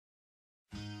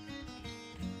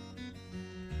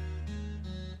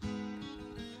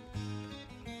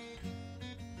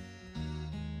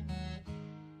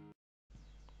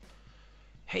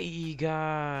Hey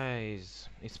guys,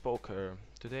 it's Poker.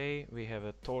 Today we have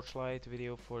a Torchlight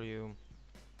video for you.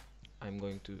 I'm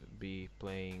going to be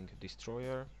playing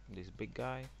Destroyer, this big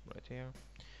guy right here.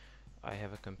 I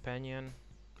have a companion,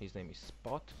 his name is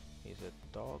Spot, he's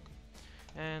a dog.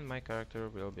 And my character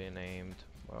will be named,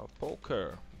 well,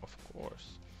 Poker, of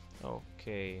course.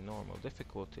 Okay, normal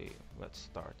difficulty, let's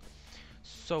start.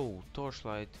 So,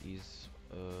 Torchlight is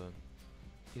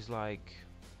like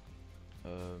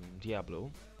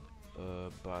Diablo,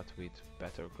 but with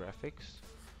better graphics.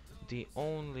 The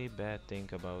only bad thing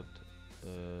about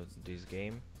this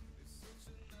game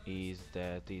is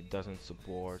that it doesn't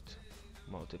support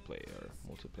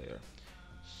multiplayer.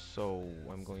 So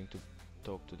I'm going to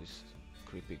talk to this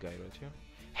creepy guy right here.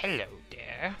 Hello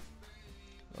there.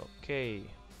 Okay,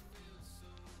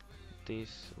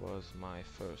 this was my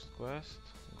first quest.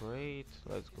 Great,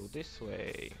 let's go this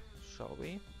way, shall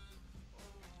we?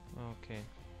 Okay.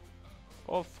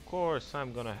 Of course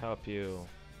I'm gonna help you.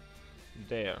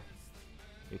 There.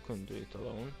 You couldn't do it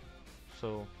alone.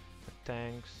 So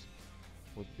thanks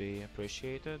would be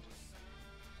appreciated.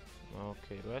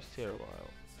 Okay, rest here a while.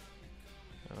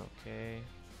 Okay.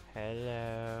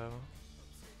 Hello.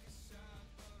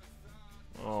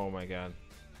 Oh my god.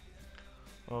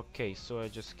 Okay, so I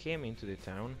just came into the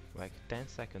town like 10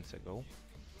 seconds ago,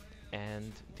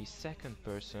 and the second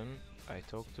person I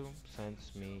talked to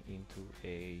sends me into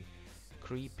a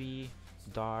creepy,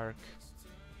 dark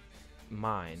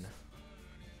mine.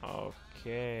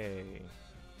 Okay.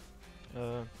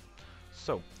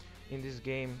 So, in this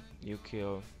game you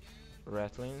kill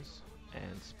ratlins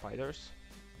and spiders.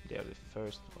 They are the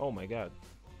first. Oh my god.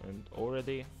 And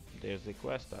already there's the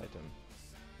quest item.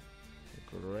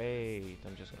 Great.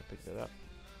 I'm just gonna pick that up.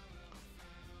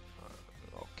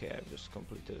 Okay, I've just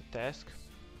completed a task.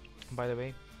 By the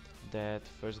way, that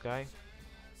first guy,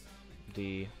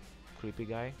 the creepy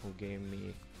guy who gave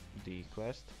me the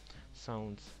quest,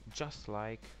 sounds just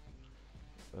like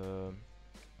uh,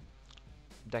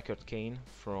 Deckard Cain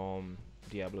from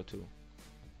Diablo 2.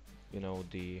 You know,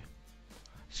 the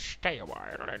 "Stay a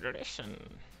while and listen"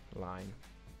 line,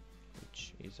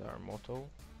 which is our motto,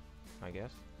 I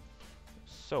guess.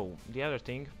 So, the other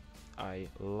thing I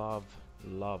love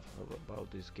about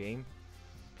this game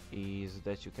is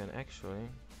that you can actually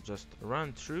just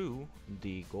run through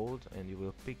the gold and you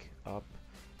will pick up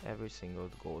every single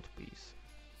gold piece.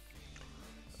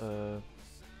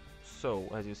 So,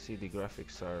 as you see, the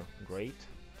graphics are great.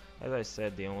 As I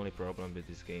said, the only problem with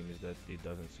this game is that it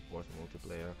doesn't support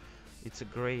multiplayer. It's a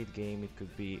great game, it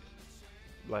could be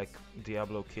like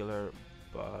Diablo Killer,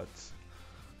 but,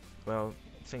 well,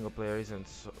 single player isn't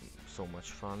so much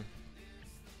fun.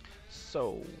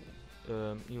 So,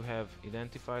 you have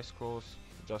identify scrolls,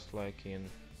 just like in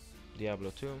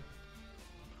Diablo 2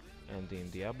 and in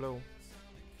Diablo.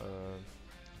 Uh,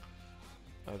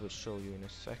 I will show you in a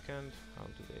second how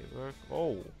do they work.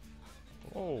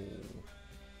 Oh,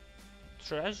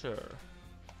 treasure!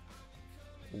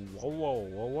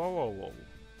 Whoa!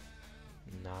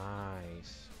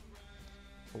 Nice.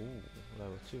 Oh,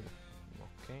 level 2.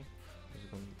 Okay,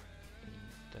 just gonna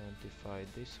identify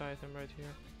this item right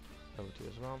here. Level 2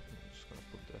 as well. I'm just gonna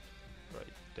put that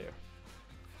right there.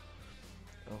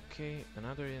 Okay,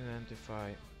 another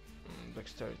identify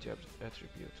dexterity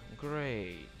attribute.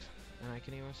 Great, and I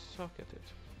can even suck at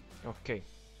it. Okay,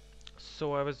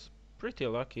 so I was pretty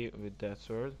lucky with that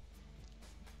sword.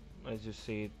 As you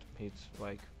see, it hits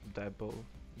like double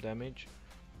damage.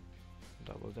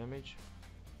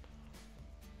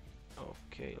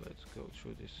 Okay, let's go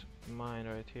through this mine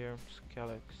right here.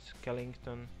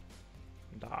 Skellington,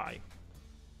 die.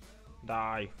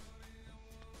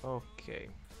 Okay,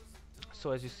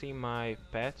 so as you see, my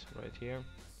pet right here,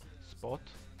 Spot,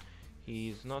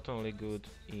 he's not only good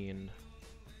in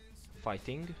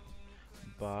fighting,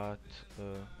 but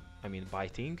I mean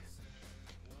biting.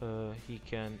 He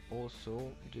can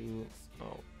also do.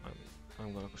 Oh,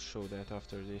 I'm gonna show that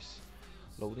after this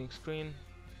loading screen.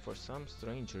 For some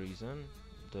strange reason,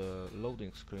 the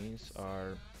loading screens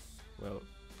are, well,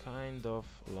 kind of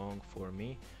long for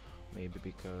me. Maybe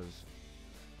because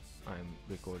I'm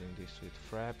recording this with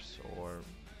fraps, or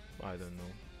I don't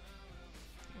know.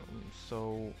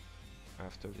 So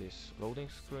after this loading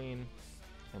screen,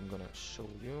 I'm gonna show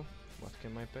you what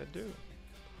can my pet do.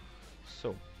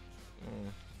 So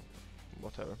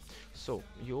whatever. So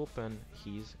you open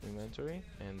his inventory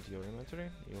and your inventory,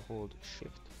 you hold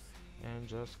shift and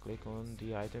just click on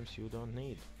the items you don't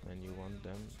need and you want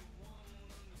them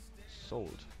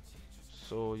sold.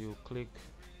 So you click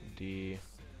the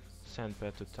send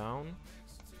pet to town.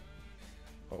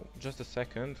 Oh, just a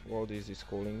second while this is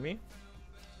calling me.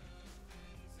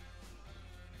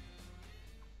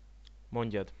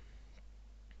 Mondjad.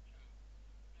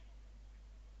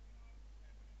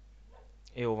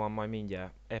 Jó van, majd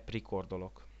mindjárt.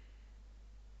 Recordolok.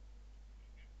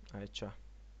 Ajcsa.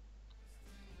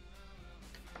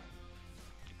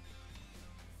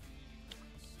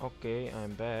 Okay,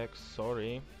 I'm back.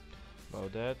 Sorry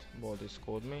about that. Baldi's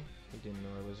called me. He didn't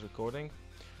know I was recording.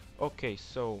 Okay,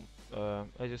 so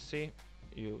as you see,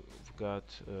 you've got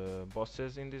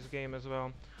bosses in this game as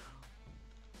well.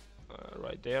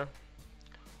 Right there.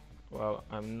 Well,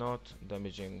 I'm not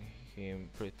damaging him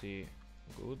pretty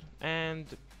good, and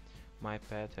my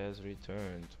pet has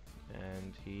returned,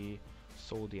 and he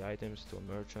sold the items to a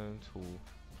merchant who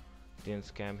didn't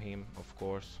scam him, of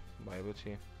course. Why would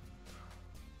he?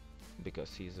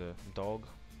 Because he's a dog.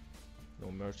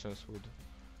 No merchants would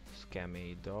scam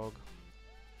a dog.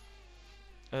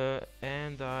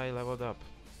 And I leveled up,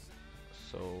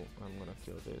 so I'm gonna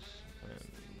kill this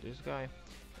and this guy,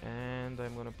 and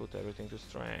I'm gonna put everything to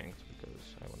strength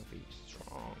because I wanna be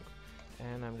strong,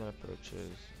 and I'm gonna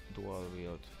purchase dual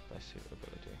wield passive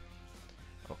ability.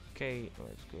 Okay,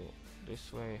 let's go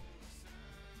this way.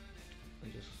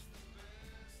 And just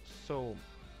so,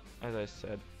 as I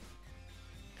said,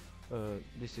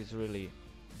 this is really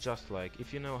just like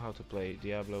if you know how to play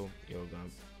Diablo, you're gonna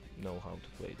know how to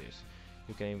play this.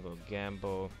 You can invoke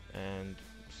gamble, and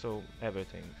so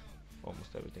everything,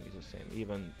 almost everything is the same.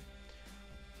 Even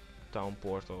town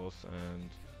portals and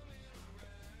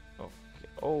okay.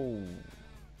 Oh,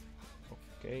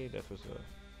 okay, that was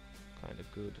a kind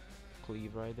of good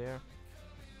cleave right there.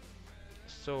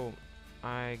 So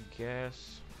I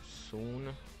guess soon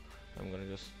I'm gonna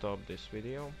just stop this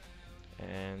video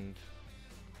and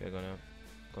we're gonna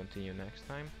continue next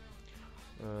time.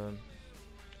 Um,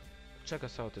 check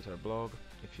us out at our blog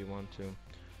if you want to.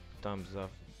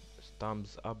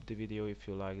 Thumbs up the video if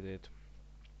you liked it.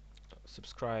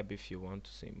 Subscribe if you want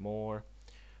to see more.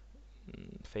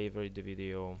 Favorite the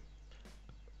video.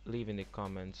 Leave in the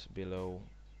comments below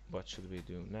what should we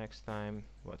do next time,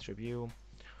 what review.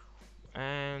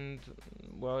 And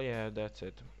well, yeah, that's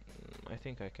it. I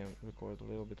think I can record a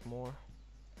little bit more.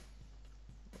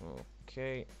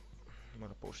 Okay,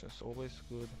 mana potion is always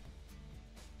good,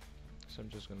 so I'm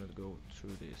just gonna go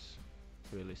through this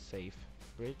really safe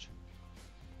bridge.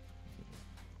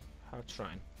 Heart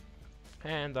Shrine,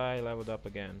 and I leveled up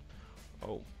again.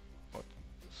 Oh, what?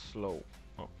 Slow.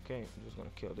 Okay, I'm just gonna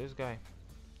kill this guy.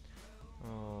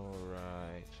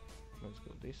 Alright, let's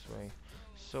go this way.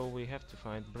 So we have to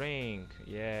find Brink.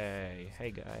 Yay.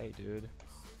 Hey guy, dude.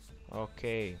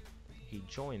 Okay, he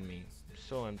joined me,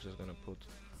 so I'm just gonna put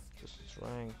the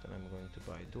strength, and I'm going to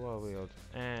buy dual wield,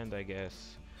 and I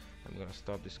guess I'm gonna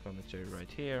stop this commentary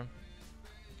right here.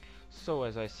 So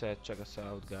as I said, check us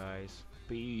out guys.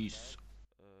 Peace.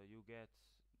 You get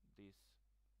this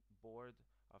board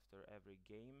after every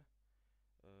game.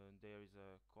 There is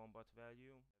a combat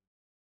value.